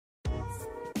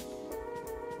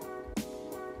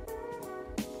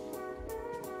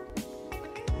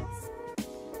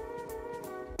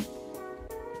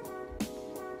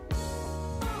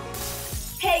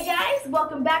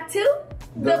welcome back to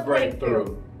The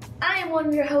Breakthrough. I am one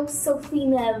of your hosts,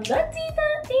 Sophina De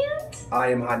Diva, and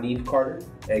I am Hanif Carter,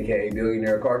 aka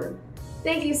BilionAir Carter.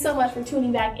 Thank you so much for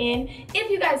tuning back in. If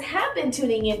you guys have been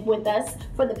tuning in with us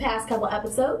for the past couple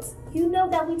episodes, you know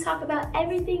that we talk about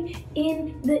everything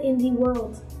in the indie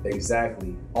world.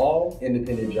 Exactly. All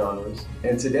independent genres.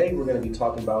 And today we're going to be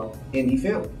talking about indie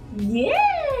film.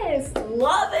 Yes!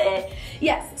 Love it!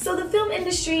 Yes, so the film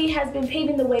industry has been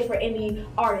paving the way for indie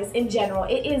artists in general.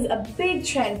 It is a big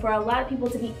trend for a lot of people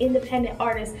to be independent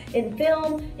artists in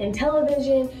film, in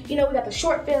television. You know, we got the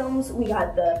short films, we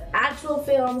got the actual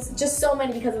films, just so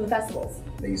many because of the festivals.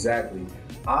 Exactly.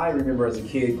 I remember as a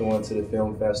kid going to the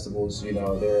film festivals, you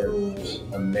know, they're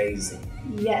amazing.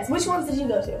 Yes. Which ones did you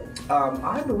go to?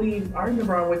 I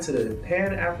remember I went to the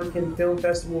Pan-African Film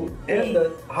Festival and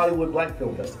the Hollywood Black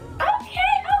Film Festival.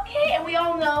 Okay. And we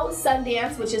all know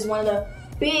Sundance, which is one of the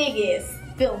biggest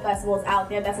film festivals out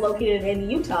there that's located in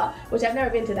Utah, which I've never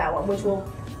been to that one, which would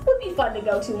be fun to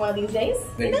go to one of these days.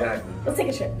 Exactly. Let's take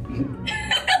a trip.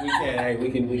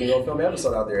 We can go film an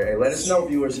episode out there. Hey, let us know,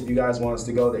 viewers, if you guys want us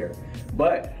to go there.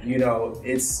 But, you know,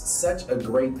 it's such a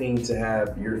great thing to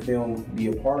have your film be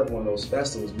a part of one of those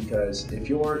festivals, because if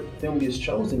your film gets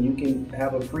chosen, you can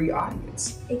have a free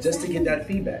audience just to get that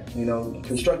feedback. You know,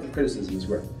 constructive criticism is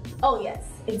great. Oh, yes,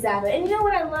 exactly. And you know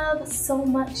what I love so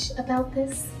much about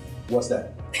this? What's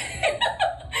that?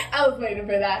 I was waiting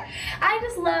for that. I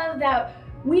just love that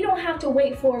we don't have to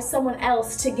wait for someone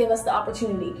else to give us the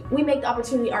opportunity. We make the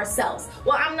opportunity ourselves.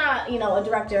 Well, I'm not, you know, a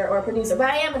director or a producer, but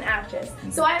I am an actress.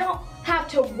 So I don't have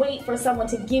to wait for someone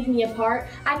to give me a part.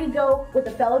 I could go with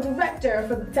a fellow director,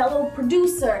 a fellow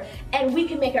producer, and we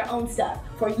can make our own stuff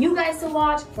for you guys to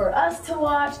watch, for us to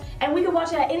watch, and we can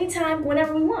watch it at any time,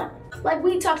 whenever we want. Like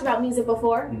we talked about music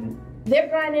before. They're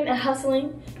grinding and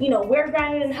hustling. You know, we're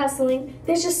grinding and hustling.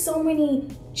 There's just so many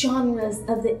genres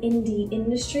of the indie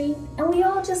industry, and we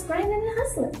all just grinding and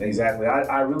hustling. Exactly.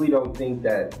 I really don't think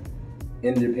that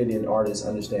independent artists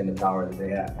understand the power that they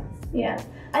have. Yeah.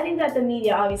 I think that the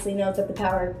media obviously knows that the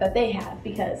power that they have,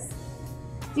 because,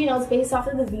 you know, it's based off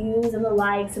of the views and the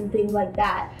likes and things like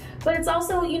that. But it's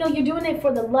also, you know, you're doing it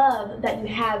for the love that you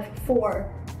have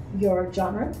for your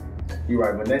genre. You're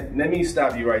right, but let me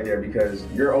stop you right there, because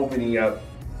you're opening up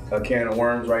a can of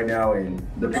worms right now, and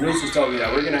the producers told me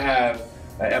that we're gonna have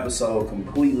an episode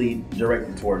completely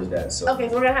directed towards that. So okay,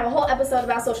 so we're gonna have a whole episode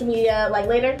about social media, like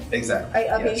later. Exactly.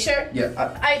 Okay, you sure? Yeah.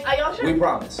 Are y'all sure? We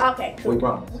promise. Okay. Cool. We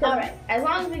promise. All right. As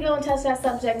long as we go and touch that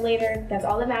subject later, that's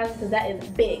all that matters, because that is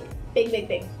big.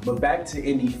 But back to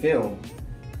indie film,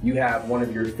 you have one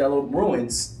of your fellow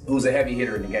Bruins who's a heavy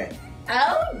hitter in the game.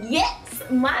 Oh yes,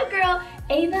 my girl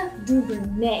Ava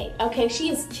DuVernay. Okay, she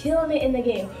is killing it in the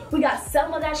game. We got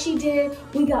Selma that she did.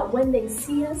 We got When They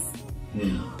See Us.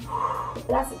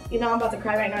 That's, you know, I'm about to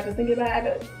cry right now just thinking about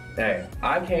it. Hey,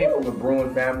 I came from a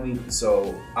Bruin family,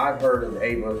 so I've heard of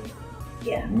Ava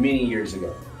many years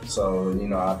ago. So, you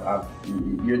know,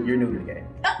 you're new to the game.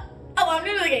 Oh, I'm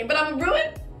new to the game, but I'm a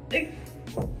Bruin?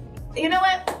 You know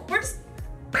what? We're just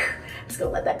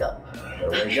gonna let that go.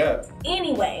 Wake up.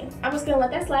 Anyway, I'm just gonna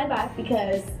let that slide by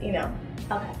because, you know,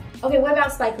 okay, what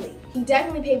about Spike Lee? He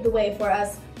definitely paved the way for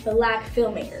us Black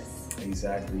filmmakers.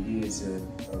 Exactly. He is a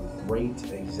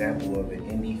great example of an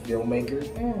indie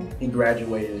filmmaker. He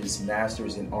graduated his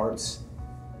master's in arts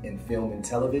in film and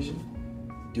television.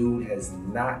 Dude has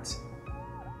not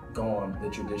gone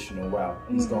the traditional route.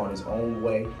 He's gone his own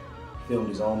way, filmed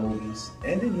his own movies,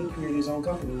 and then he created his own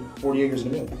company, 40 Acres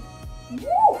and a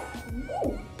Mule.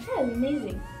 Woo! That is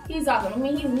amazing. He's awesome. I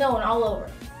mean, he's known all over.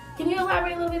 Can you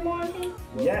elaborate a little bit more on him?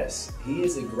 Yes, he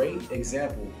is a great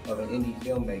example of an indie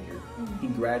filmmaker. He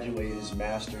graduated his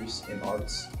master's in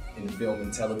arts in film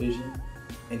and television,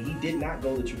 and he did not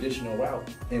go the traditional route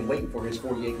and wait for his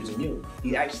 40 Acres and a Mule.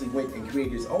 He actually went and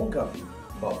created his own company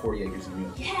called 40 Acres and a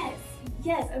Mule.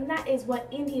 Yes, and that is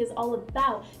what indie is all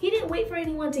about. He didn't wait for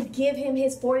anyone to give him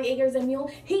his 40 Acres and a Mule.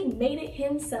 He made it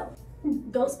himself.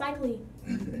 Go Spike Lee.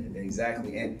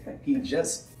 Exactly, and he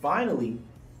just finally,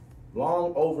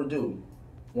 long overdue,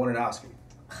 won an Oscar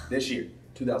this year,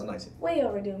 2019. Way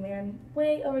overdue, man.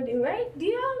 Way overdue, right? Do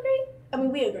you all agree? I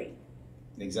mean, we agree.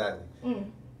 Exactly.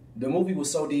 The movie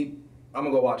was so deep, I'm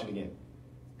gonna go watch it again.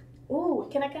 Ooh,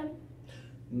 can I come?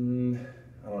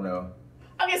 I don't know.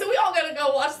 Okay, so we all gotta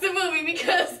go watch the movie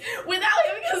because without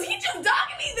him, because he just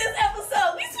dogged me this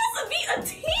episode. We supposed to be a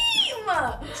team.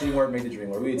 Teamwork made the dream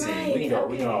work. We a team. Right, We can go.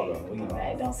 okay. We can all go. We can all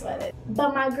Right, go. don't sweat it.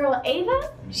 But my girl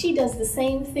Ava, she does the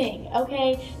same thing,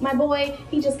 okay? My boy,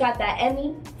 he just got that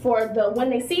Emmy for the When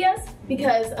They See Us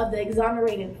because of the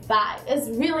exonerated vibe. It's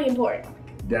really important.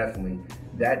 Definitely.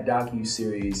 that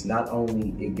docu-series, not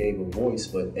only it gave a voice,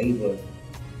 but Ava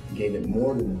gave it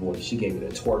more than a voice. She gave it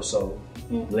a torso,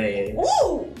 legs,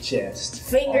 chest,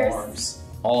 fingers, arms,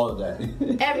 all of that.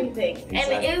 Everything. Exactly.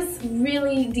 And it is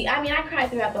really deep. I mean, I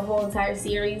cried throughout the whole entire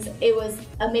series. It was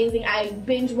amazing. I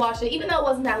binge watched it, even though it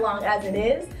wasn't that long as it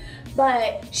is.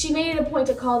 But she made it a point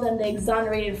to call them the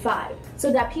exonerated five,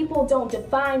 so that people don't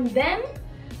define them.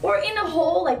 Or in a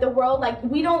whole, like the world, like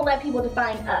we don't let people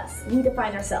define us. We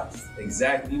define ourselves.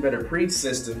 Exactly. You better preach,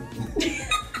 sister.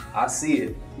 I see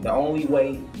it. The only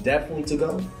way definitely to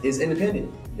go is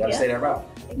independent. You gotta say that right.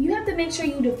 You have to make sure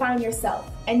you define yourself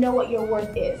and know what your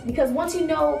worth is. Because once you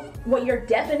know what your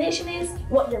definition is,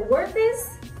 what your worth is,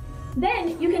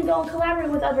 then you can go and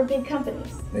collaborate with other big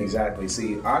companies. Exactly.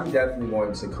 See, I'm definitely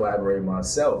going to collaborate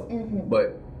myself,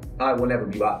 but I will never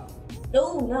be bought.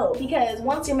 Oh no, because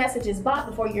once your message is bought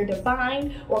before you're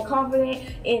defined or confident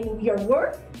in your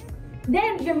worth,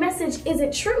 then your message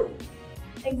isn't true.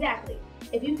 Exactly.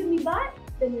 If you can be bought,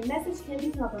 then your message can be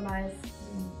compromised.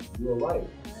 You're right.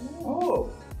 Oh,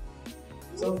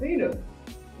 Sophina,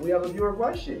 we have a viewer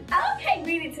question. Okay,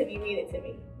 read it to me, read it to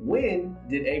me. When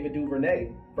did Ava DuVernay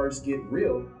first get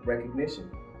real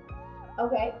recognition?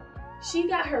 Okay, she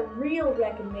got her real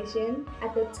recognition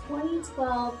at the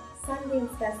 2012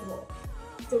 Sundance Festival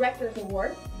Director's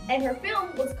Award, and her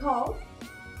film was called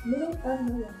Middle of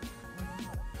Nowhere.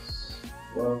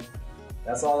 Well,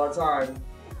 that's all our time.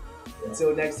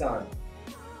 Until next time,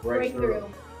 Breakthrough.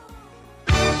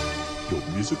 Your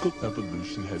musical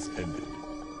evolution has ended.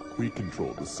 We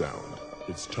control the sound.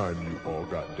 It's time you all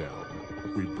got down.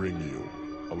 We bring you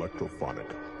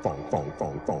electrophonic. Fong, fong,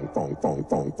 fong, fong, fong, fong,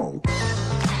 fong, fong.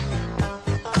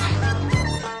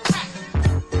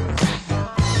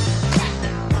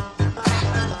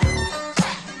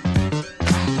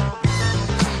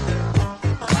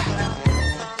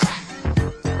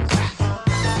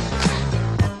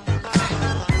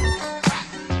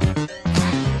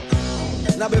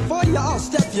 Now before y'all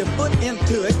step your foot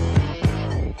into it,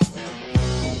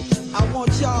 I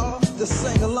want y'all to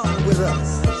sing along with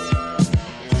us.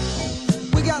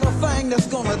 We got a thing that's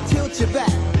gonna tilt you back.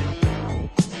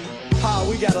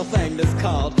 We got a thing that's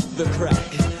called the crack.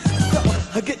 So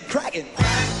get cracking.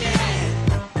 Let's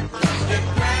get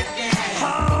cracking.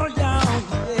 Oh, y'all.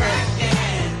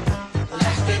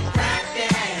 Let's get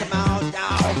cracking. Come on,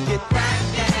 y'all. Get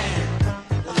cracking.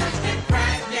 Let's get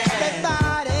cracking.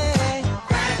 Everybody.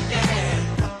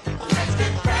 Let's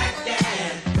get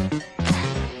cracking.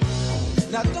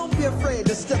 Now don't be afraid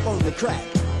to step on the crack,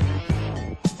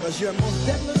 cause you're most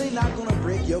definitely not gonna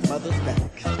break your mother's back.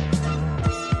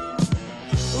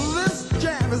 This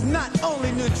jam is not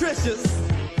only nutritious,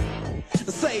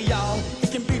 say y'all,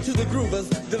 it can be to the groovers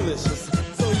delicious.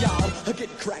 So y'all, get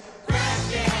cracked.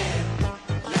 Crackin',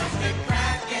 let's get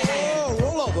crackin'. Oh,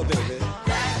 roll over, baby.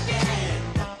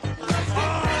 Crackin', let's get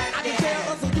crackin'. I can tell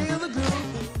us again the groove.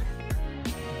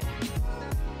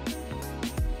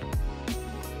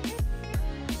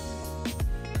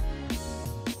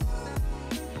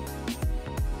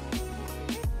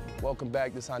 Welcome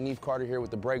back. This is Hanif Carter here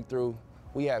with The Breakthrough.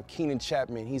 We have Keenan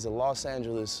Chapman. He's a Los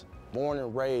Angeles born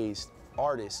and raised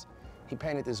artist. He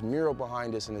painted this mural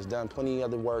behind us and has done plenty of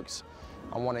other works.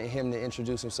 I wanted him to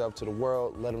introduce himself to the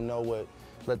world, let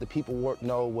the people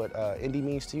know what indie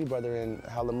means to you, brother, and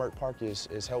how Leimert Park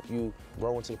has helped you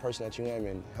grow into the person that you am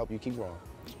and help you keep growing.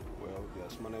 Well,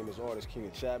 yes, my name is artist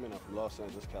Keenan Chapman. I'm from Los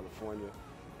Angeles, California,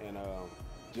 and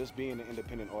just being an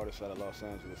independent artist out of Los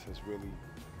Angeles has really,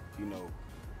 you know,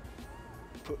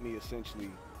 put me essentially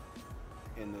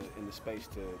in the space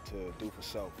to do for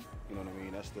self. You know what I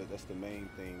mean? That's the main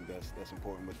thing that's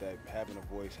important with that. Having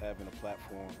a voice, having a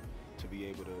platform to be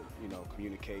able to, you know,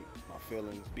 communicate my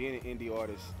feelings. Being an indie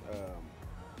artist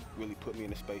really put me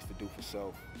in a space to do for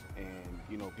self, and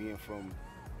you know, being from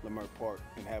Leimert Park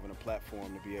and having a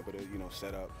platform to be able to, you know,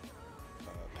 set up,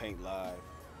 paint live,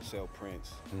 sell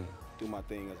prints, do my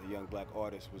thing as a young black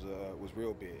artist was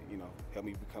real big. You know, helped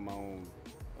me become my own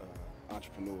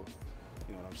entrepreneur.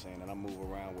 You know what I'm saying? And I move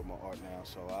around with my art now.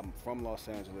 So I'm from Los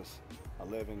Angeles. I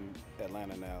live in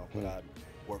Atlanta now, but I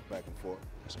work back and forth.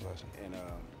 That's amazing. And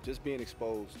just being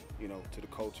exposed, you know, to the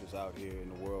cultures out here in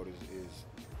the world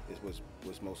is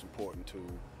what's most important to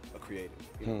a creative.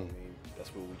 You know what I mean? That's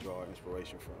where we draw our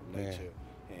inspiration from, nature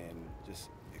and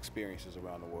just experiences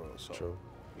around the world. So, true.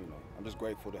 You know, I'm just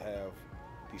grateful to have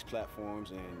these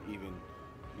platforms and even,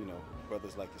 you know,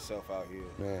 brothers like yourself out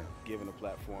here, giving a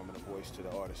platform and a voice to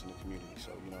the artists in the community.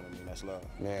 So, you know what I mean? That's love.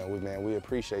 Man, we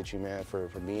appreciate you, man, for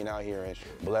being out here and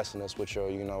blessing us with your,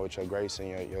 you know, with your grace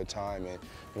and your time. And,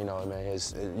 you know, man,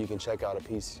 you can check out a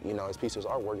piece, you know, his piece of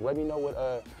his artwork. Let me know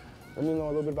Let me know a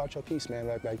little bit about your piece, man,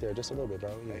 back there. Just a little bit,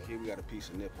 bro. Yeah. Like here we got a piece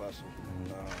of Nip Hustle.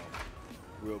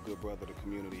 Real good brother of the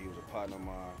community. He was a partner of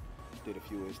mine. Did a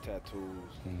few of his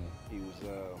tattoos. He was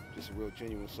just a real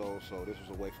genuine soul, so this was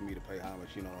a way for me to pay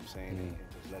homage, you know what I'm saying, and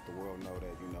just let the world know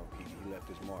that, you know, he left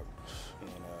his mark, and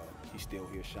he's still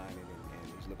here shining,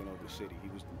 and he's looking over the city. He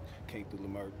came through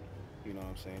Leimert, you know what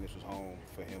I'm saying, this was home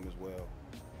for him as well,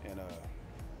 and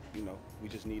you know, we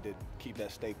just need to keep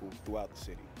that staple throughout the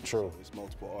city. True. So it's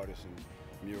multiple artists and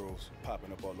murals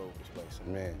popping up all over this place,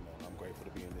 and man, you know, I'm grateful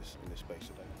to be in this space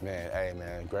today. Man, hey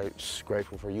man,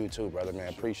 grateful for you too, brother, man.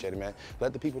 Appreciate it, man.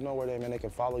 Let the people know where they can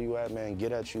follow you at, man.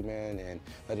 Get at you, man, and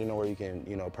let you know where you can,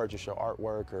 you know, purchase your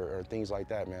artwork or things like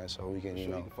that, man. So we can, you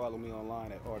know. You can follow me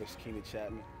online at Artist Keenan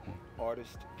Chapman.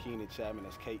 Artist Keenan Chapman.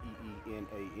 That's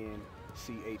KeenanChapman.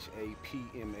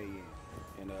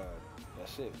 And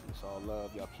that's it. It's all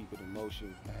love. Y'all keep it in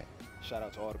motion. Right. Shout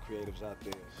out to all the creatives out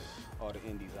there, all the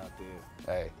indies out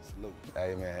there. Hey. Salute.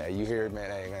 Hey, man. Hey, you hear it, man.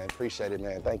 Hey, man. Appreciate it,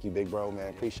 man. Thank you, big bro, man.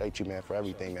 Appreciate you, man, for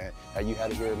everything, man. Hey, you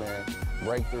had it here, man.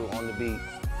 Breakthrough on the beat.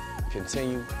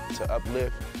 Continue to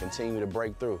uplift. Continue to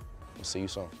break through. We'll see you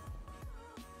soon.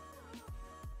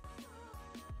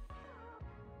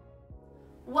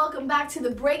 Welcome back to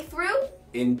the Breakthrough.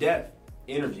 In-depth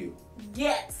interview.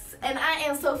 Yes, and I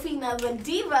am Sophina the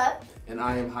Diva. And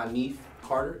I am Hanif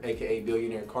Carter, aka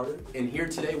BilionAir Carter. And here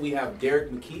today we have Derek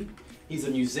McKeith. He's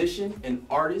a musician, an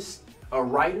artist, a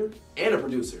writer, and a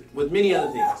producer, with many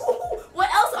other things.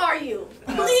 What else are you?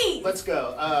 Please. Let's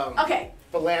go. Okay.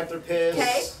 Philanthropist.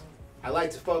 Okay. I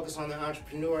like to focus on the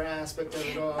entrepreneur aspect of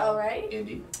it all. All right.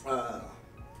 Indie.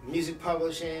 Music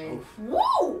publishing.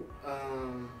 Woo!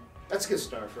 That's a good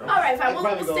start for us. All right, fine. We'll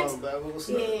We'll go stick on, but we'll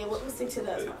see. Yeah, we'll stick to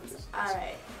those ones. All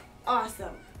right.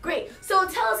 Awesome. Great. So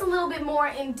tell us a little bit more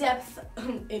in-depth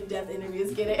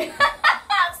interviews, get it?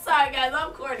 Sorry guys,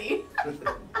 I'm corny.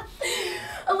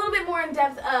 A little bit more in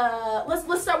depth.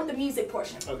 Let's start with the music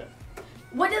portion. Okay.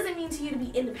 What does it mean to you to be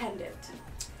independent?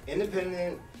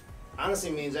 Independent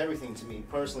honestly means everything to me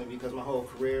personally because my whole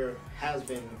career has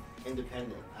been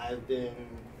independent. I've been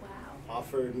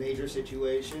offered major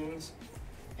situations,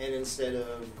 and instead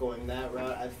of going that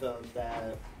route, I felt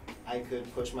that I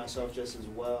could push myself just as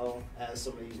well as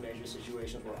some of these major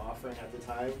situations were offering at the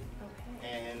time. Okay.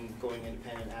 And going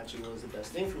independent actually was the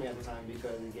best thing for me at the time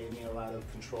because it gave me a lot of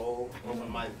control over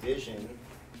my vision,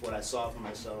 what I saw for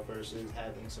myself, versus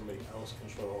having somebody else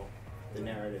control the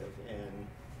narrative and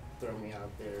throw me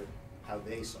out there how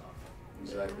they saw it.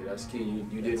 Exactly, that's key.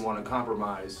 You didn't want to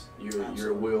compromise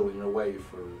your will and your way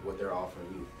for what they're offering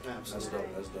you. Absolutely.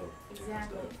 That's dope.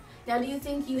 Exactly. Now, do you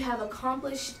think you have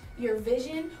accomplished your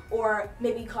vision, or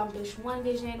maybe accomplished one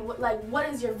vision? What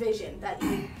is your vision that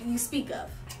you speak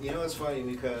of? You know, it's funny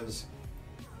because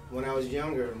when I was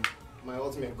younger, my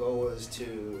ultimate goal was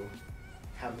to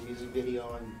have a music video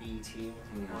on BET,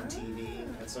 on TV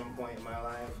at some point in my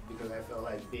life, because I felt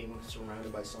like being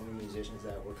surrounded by so many musicians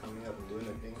that were coming up and doing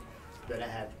the thing that I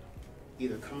had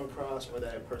either come across or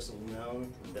that I personally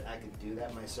known, that I could do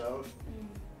that myself.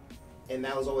 And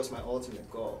that was always my ultimate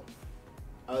goal.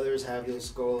 Others have this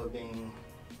goal of being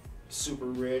super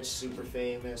rich, super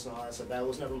famous, and all that stuff. That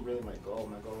was never really my goal.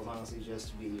 My goal was honestly just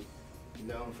to be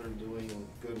known for doing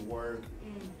good work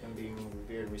and being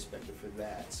revered and respected for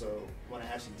that. So when I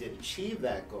actually did achieve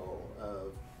that goal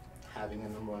of having a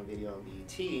 #1 video on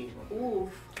BET,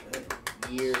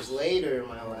 years later in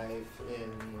my life,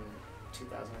 in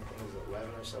 2011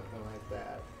 or something like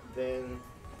that, then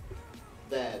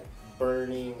that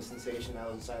burning sensation that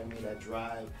was inside me, that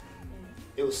drive,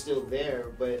 it was still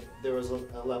there, but there was a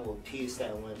level of peace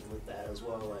that went with that as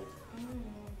well, like,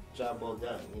 job well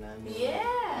done, you know what I mean?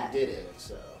 Yeah. You did it,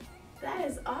 so. That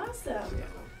is awesome. Yeah.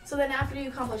 So then after you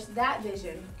accomplished that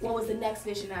vision, what was the next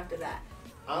vision after that?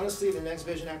 Honestly, the next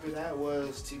vision after that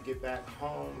was to get back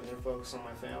home and focus on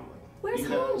my family. Where's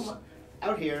home?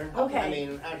 Out here. Okay. I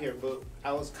mean, out here, but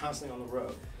I was constantly on the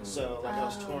road. So, like, I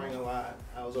was touring a lot.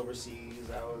 I was overseas.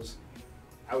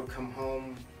 I would come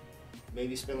home,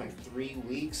 maybe spend like 3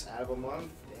 weeks out of a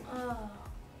month.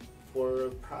 For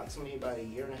approximately about a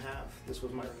year and a half, this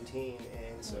was my routine.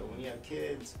 And so when you have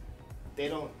kids, they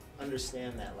don't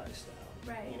understand that lifestyle.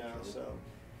 Right. You know, so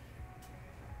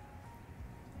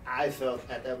I felt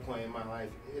at that point in my life,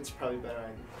 it's probably better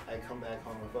I come back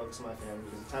home and focus on my family,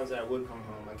 because the times that I would come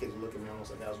home, my kids would look at me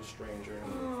almost like I was a stranger,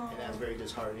 and that's very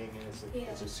disheartening, and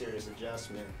it's a serious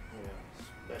adjustment, you know,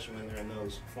 especially when they're in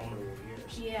those formative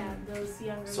years. Yeah, those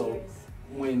younger years. So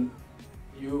when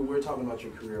we're talking about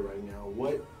your career right now,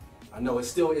 I know it's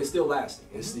still lasting.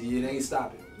 It ain't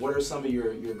stopping. What are some of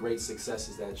your great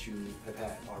successes that you have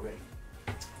had already?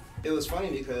 It was funny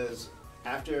because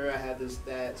after I had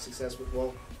that success with,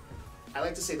 well, I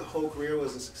like to say the whole career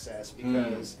was a success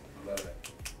because,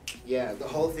 yeah, the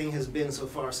whole thing has been so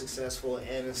far successful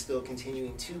and is still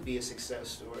continuing to be a success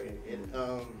story.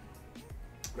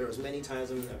 There was many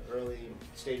times in the early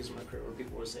stages of my career where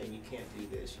people were saying, you can't do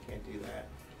this, you can't do that,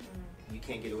 you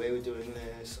can't get away with doing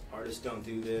this, artists don't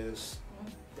do this,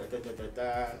 and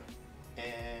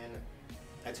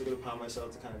I took it upon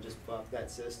myself to kind of just buck that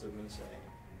system and say,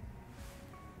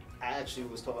 I actually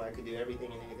was told I could do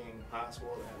everything and anything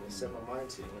possible that I was set my mind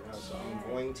to, so I'm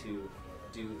going to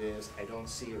do this. I don't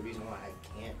see a reason why I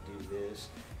can't do this,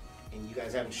 and you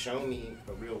guys haven't shown me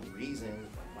a real reason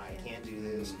why I can't do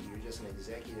this. You're just an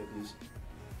executive who's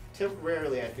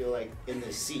temporarily, I feel like, in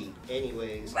the seat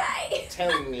anyways,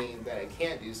 telling me that I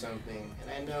can't do something,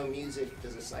 and I know music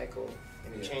is a cycle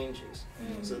and it changes,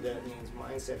 so that means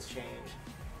mindsets change,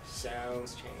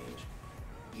 sounds change,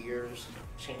 ears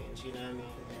change, you know what I mean?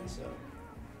 And so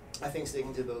I think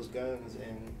sticking to those guns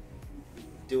and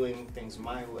doing things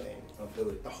my way,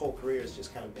 the whole career has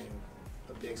just kind of been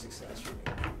a big success for me.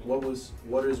 What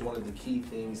is one of the key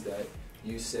things that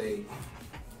you say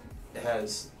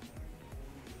has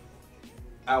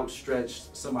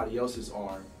outstretched somebody else's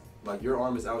arm? Like your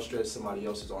arm has outstretched somebody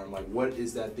else's arm. Like what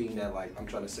is that thing that, like, I'm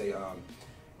trying to say,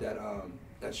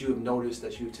 that you have noticed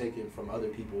that you've taken from other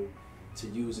people to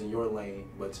use in your lane,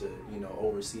 but to, you know,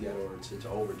 oversee that or to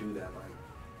overdo that? Like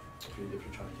if you're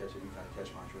trying to catch it, you kind of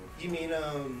catch my drift. You mean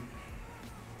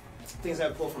things I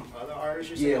pull from other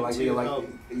artists? You're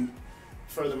saying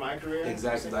further my career?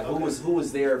 Exactly. Like who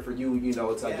was there for you? You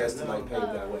know, it's I guess to like pave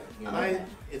that way. You know?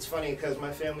 It's funny because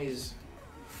my family's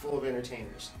full of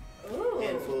entertainers. Ooh.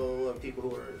 And full of people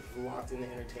who are locked in the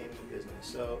entertainment business.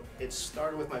 So it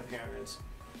started with my parents.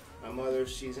 My mother,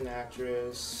 she's an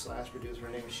actress / producer. Her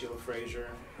name is Sheila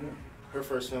Frazier. Her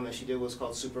first film that she did was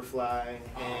called Superfly,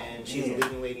 and she's the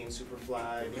leading lady in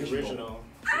Superfly, the original.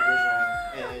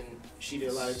 And she did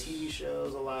a lot of TV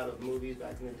shows, a lot of movies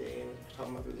back in the day,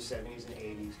 talking about through the 70s and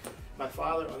 80s. My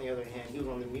father, on the other hand, he was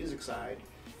on the music side.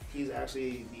 He's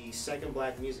actually the second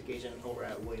black music agent over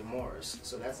at William Morris.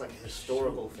 So that's like a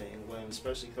historical thing, when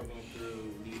especially coming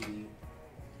through the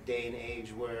day and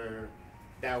age where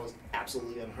that was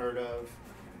absolutely unheard of.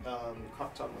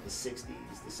 Talking about the 60s,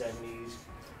 the 70s.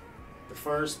 The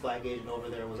first black agent over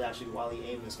there was actually Wally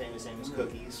Amos, famous Amos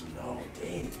Cookies. No,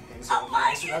 dang. And so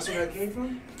That's where that came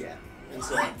from? Yeah. And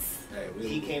so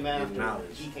he came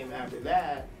after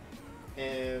that,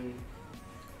 and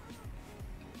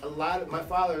a lot of my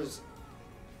father's,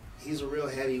 he's a real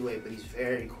heavyweight, but he's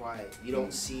very quiet. You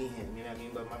don't see him, you know what I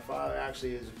mean? But my father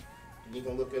actually is, you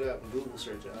can look it up, Google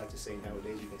search it. I like to say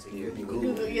nowadays you can say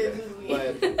Google.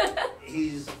 But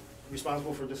he's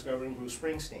responsible for discovering Bruce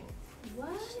Springsteen.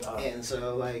 What? And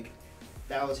so, like,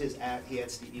 that was his act. He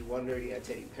had Stevie Wonder, he had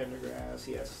Teddy Pendergrass,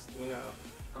 he has, you know,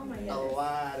 a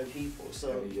lot of people.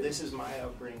 So this is my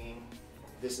upbringing.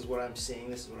 This is what I'm seeing.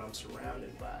 This is what I'm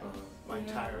surrounded by my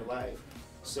entire life.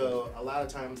 So a lot of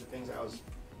times the things I was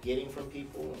getting from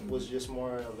people was just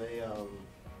more of a,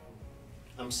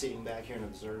 I'm sitting back here and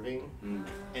observing.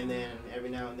 And then every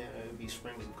now and then it would be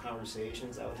springs of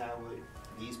conversations I would have with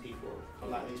these people. A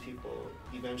lot of these people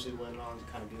eventually went on to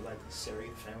kind of be like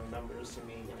surrogate family members to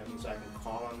me, you know, so I can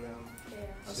call on them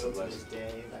still to this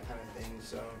day, that kind of thing.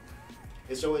 So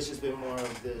it's always just been more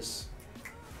of this,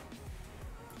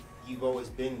 you've always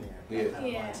been there, that kind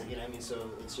of mindset, you know what I mean?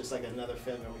 So it's just like another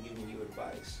family member giving you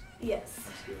advice. Yes.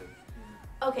 That's good.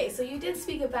 Okay, so you did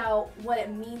speak about what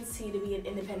it means to you to be an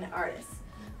independent artist.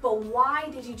 But why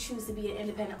did you choose to be an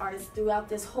independent artist throughout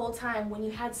this whole time when you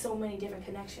had so many different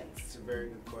connections? It's a very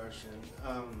good question.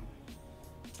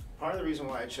 Part of the reason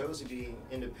why I chose to be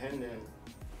independent,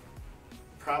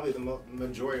 probably the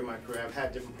majority of my career, I've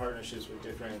had different partnerships with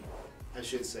different, I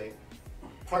should say,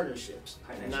 partnerships.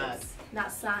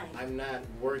 Not signed. I'm not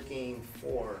working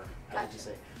for, I would just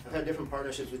say. I've had different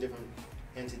partnerships with different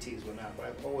entities, whatnot, but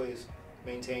I've always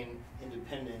maintained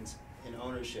independence and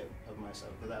ownership of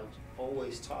myself, because I was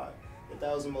always taught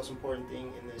that was the most important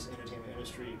thing in this entertainment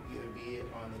industry, either be it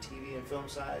on the TV and film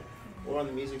side or on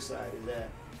the music side, is that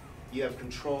you have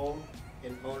control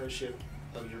and ownership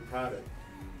of your product.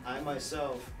 I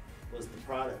myself was the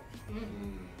product.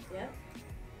 Yeah.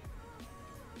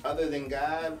 Other than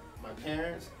God, my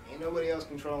parents, ain't nobody else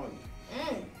controlling me.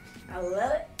 I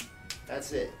love it.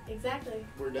 That's it. Exactly.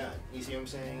 We're done. You see what I'm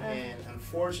saying? And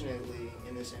unfortunately,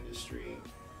 in this industry,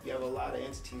 you have a lot of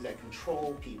entities that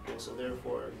control people, so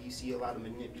therefore you see a lot of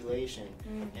manipulation.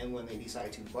 And when they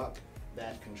decide to buck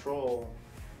that control,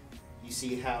 you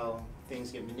see how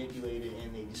things get manipulated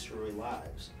and they destroy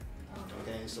lives.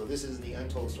 Okay, so this is the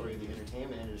untold story of the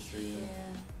entertainment industry,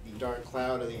 the dark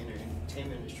cloud of the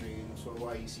entertainment industry. And so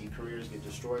why you see careers get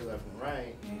destroyed left and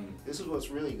right. This is what's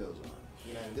really goes on.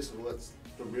 You know, and this is what's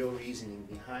the real reasoning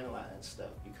behind a lot of that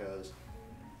stuff, because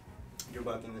you're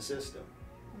bucking the system.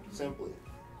 Simply,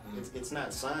 it's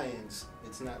not science.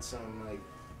 It's not some like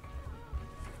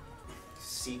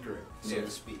secret, so to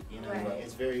speak. You know,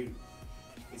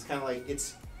 it's kind of like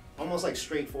it's almost like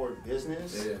straightforward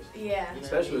business. It is. Yeah. You know,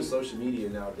 especially with social media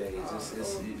nowadays,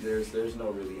 there's no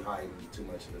really hiding too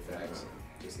much of the facts.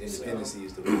 Just independency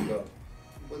is the way to go.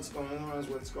 What's going on is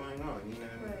what's going on. You know.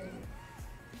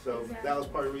 So that was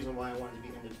part of the reason why I wanted to be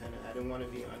independent. I didn't want to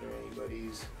be under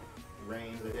anybody's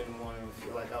reins. I didn't want to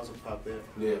feel like I was a puppet.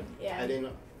 I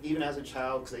didn't, even as a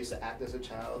child, because I used to act as a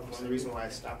child. One of the reasons why I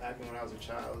stopped acting when I was a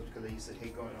child was because I used to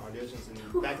hate going to auditions. And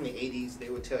back in the 80s,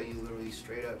 they would tell you literally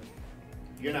straight up,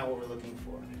 you're not what we're looking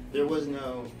for. There was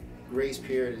no grace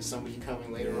period as somebody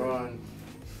coming later on,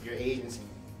 your agency,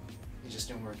 it just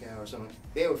didn't work out or something.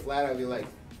 They would flat out be like,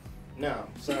 no,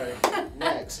 sorry,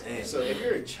 next. So if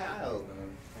you're a child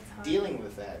dealing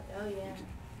with that,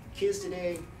 kids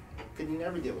today could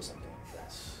never deal with something like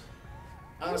that.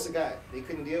 Honest to God, they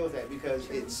couldn't deal with that because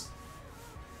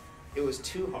it was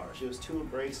too harsh, it was too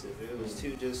abrasive, it was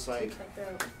too just like.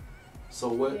 So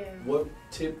what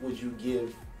tip would you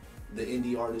give the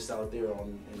indie artists out there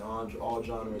in all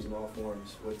genres and all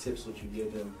forms? What tips would you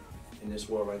give them in this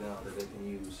world right now that they can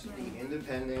use? Be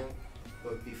independent,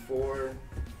 but before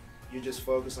you just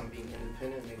focus on being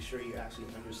independent, make sure you actually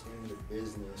understand the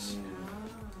business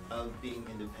of being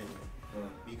independent.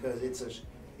 Because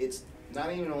it's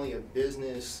not even only a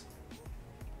business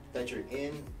that you're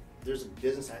in, there's a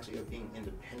business actually of being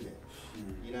independent.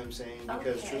 You know what I'm saying?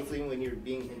 Because truthfully, when you're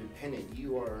being independent,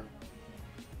 you are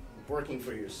working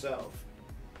for yourself.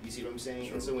 You see what I'm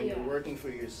saying? And so when you're working for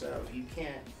yourself, you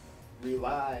can't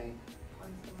rely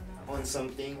on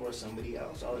something or somebody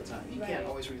else all the time. You can't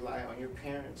always rely on your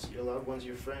parents, your loved ones,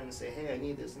 your friends. Say, hey, I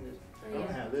need this and this. I don't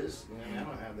have this. You know, I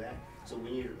don't have that. So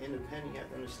when you're independent, you have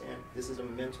to understand this is a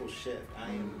mental shift. I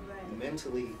am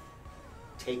mentally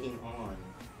taking on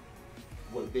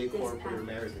what big corporate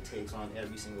America takes on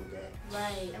every single day.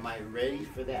 Am I ready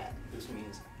for that? This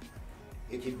means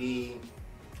it could be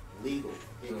legal.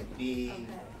 It could be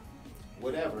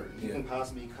whatever you can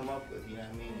possibly come up with. You know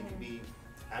what I mean? It could be,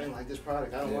 I didn't like this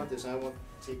product. I don't want this. I want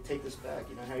to take this back.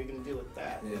 You know, how are you going to deal with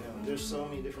that? You know, there's so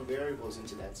many different variables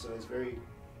into that. So it's very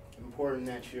important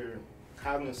that you're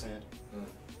cognizant.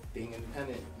 Being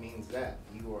independent means that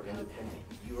you are independent.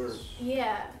 You are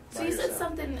So you said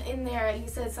something in there. You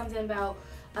said something about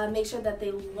make sure that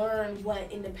they learn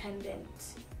what independent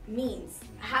means.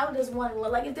 How does one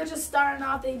look? Like if they're just starting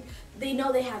off, they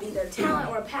know they have either talent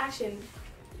or a passion.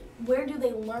 Where do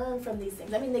they learn from these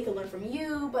things? I mean, they can learn from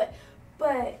you, but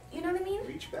you know what I mean?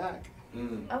 Reach back.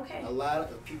 Okay. A lot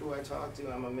of people I talk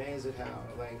to, I'm amazed at how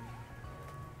like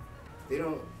they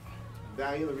don't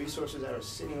value the resources that are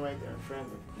sitting right there in front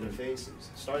of their faces,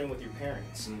 starting with your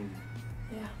parents.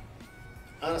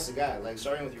 Honest to God, like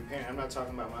starting with your parents. I'm not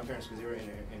talking about my parents because they were in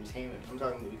entertainment. I'm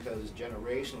talking because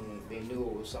generationally they knew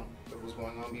what was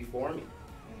going on before me.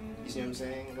 You see what I'm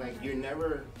saying? Like you're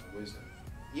never wisdom.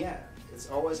 Yeah, it's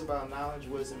always about knowledge,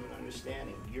 wisdom, and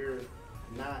understanding. You're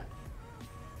not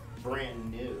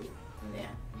brand new.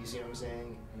 You see what I'm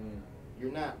saying?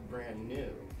 You're not brand new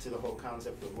to the whole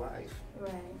concept of life.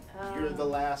 You're the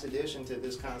last addition to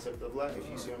this concept of life.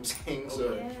 You see what I'm saying?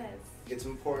 So it's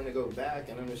important to go back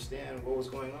and understand what was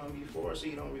going on before so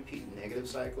you don't repeat negative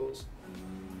cycles.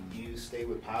 You stay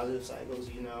with positive cycles.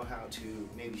 You know how to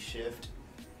maybe shift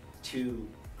to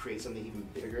create something even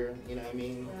bigger, you know what I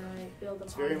mean?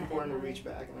 It's very important to reach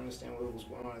back and understand what was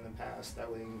going on in the past. That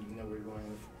way you know where you're going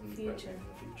in the future.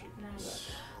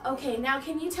 Nice. Okay, now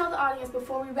can you tell the audience,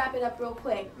 before we wrap it up real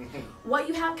quick, what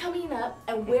you have coming up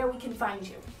and where we can find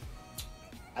you?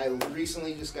 I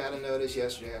recently just got a notice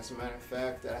yesterday, as a matter of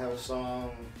fact, that I have a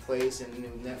song placed in a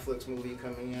new Netflix movie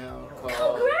coming out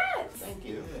called... Congrats! Thank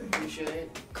you. Appreciate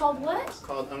it. Called what? It's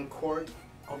called Uncorked.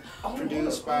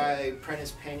 Produced by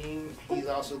Prentice Penny. He's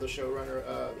also the showrunner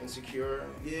of Insecure.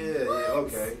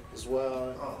 As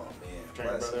well. Oh man.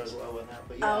 Trainer Brother as well, whatnot.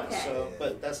 But yeah, so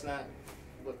but that's not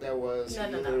what that was. No.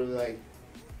 Literally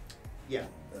like,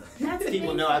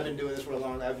 people know I've been doing this for a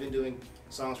long time. I've been doing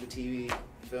songs for TV,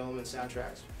 film, and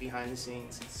soundtracks behind the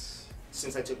scenes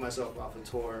since I took myself off a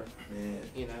tour.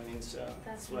 You know what I mean? So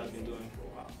that's what I've been doing for a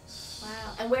while.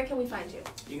 Wow. And where can we find you?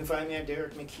 You can find me at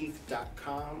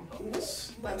DerekMcKeith.com.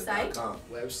 Website.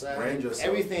 Brand yourself.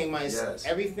 Everything,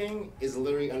 everything is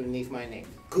literally underneath my name.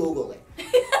 Google it.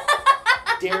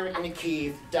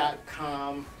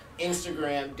 DerekMcKeith.com.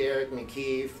 Instagram, Derek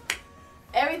McKeith.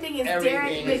 Everything is Everything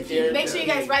Derek is McKeith. Derek Make sure you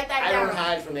guys write that I down. don't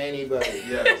hide from anybody.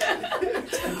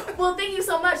 Yes. Well, thank you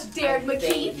so much, Derek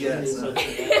McKeith. Yes.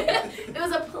 It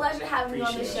was a pleasure having you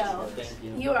on the show. Thank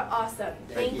you. You are awesome.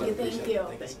 Thank you. Thank you.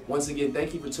 Once again,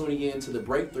 thank you for tuning in to the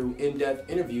Breakthrough in-depth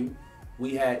interview.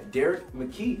 We had Derek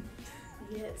McKeith.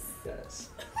 Yes. Yes.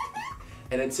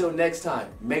 And until next time,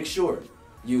 make sure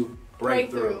you break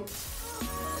through.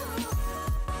 Breakthrough.